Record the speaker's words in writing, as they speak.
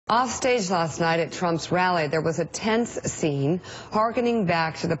Offstage last night at Trump's rally, there was a tense scene harkening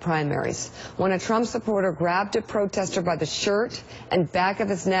back to the primaries when a Trump supporter grabbed a protester by the shirt and back of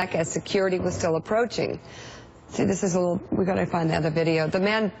his neck as security was still approaching. See, this is a little, we gotta find the other video. The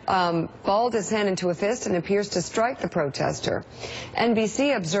man balled his hand into a fist and appears to strike the protester.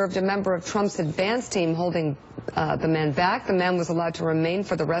 NBC observed a member of Trump's advance team holding the man back. The man was allowed to remain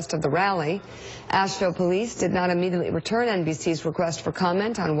for the rest of the rally. Asheville police did not immediately return NBC's request for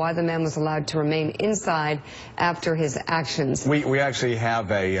comment on why the man was allowed to remain inside after his actions. We actually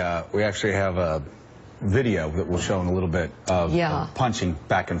have a video that will show in a little bit of punching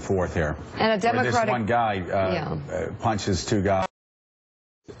back and forth here. And a Democratic... Where this one guy punches two guys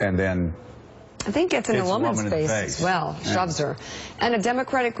and then... I think gets in a woman's face as well, shoves her. And a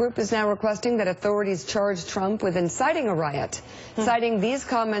Democratic group is now requesting that authorities charge Trump with inciting a riot, citing these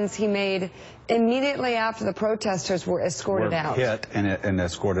comments he made immediately after the protesters were escorted out. Hit and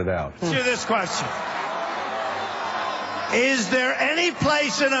escorted out. Answer this question. Is there any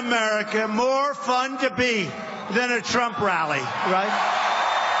place in America more fun to be than a Trump rally, right?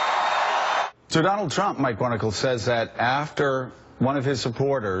 So Donald Trump, Mike Barnacle, says that after one of his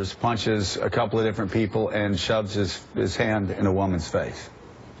supporters punches a couple of different people and shoves his hand in a woman's face.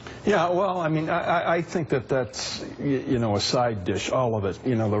 Yeah, well, I mean, I think that's, you know, a side dish, all of it.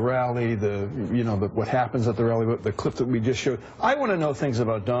 You know, the rally, what happens at the rally, the clip that we just showed. I want to know things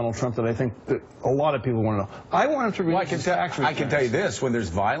about Donald Trump that I think that a lot of people want to know. I want him to release his tax returns. I can tell you this, when there's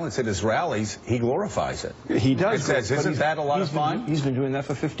violence at his rallies, he glorifies it. He does. It says, isn't that a lot of fun? He's been doing that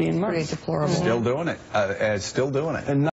for 15 months. Pretty deplorable. Still doing it. Still doing it. And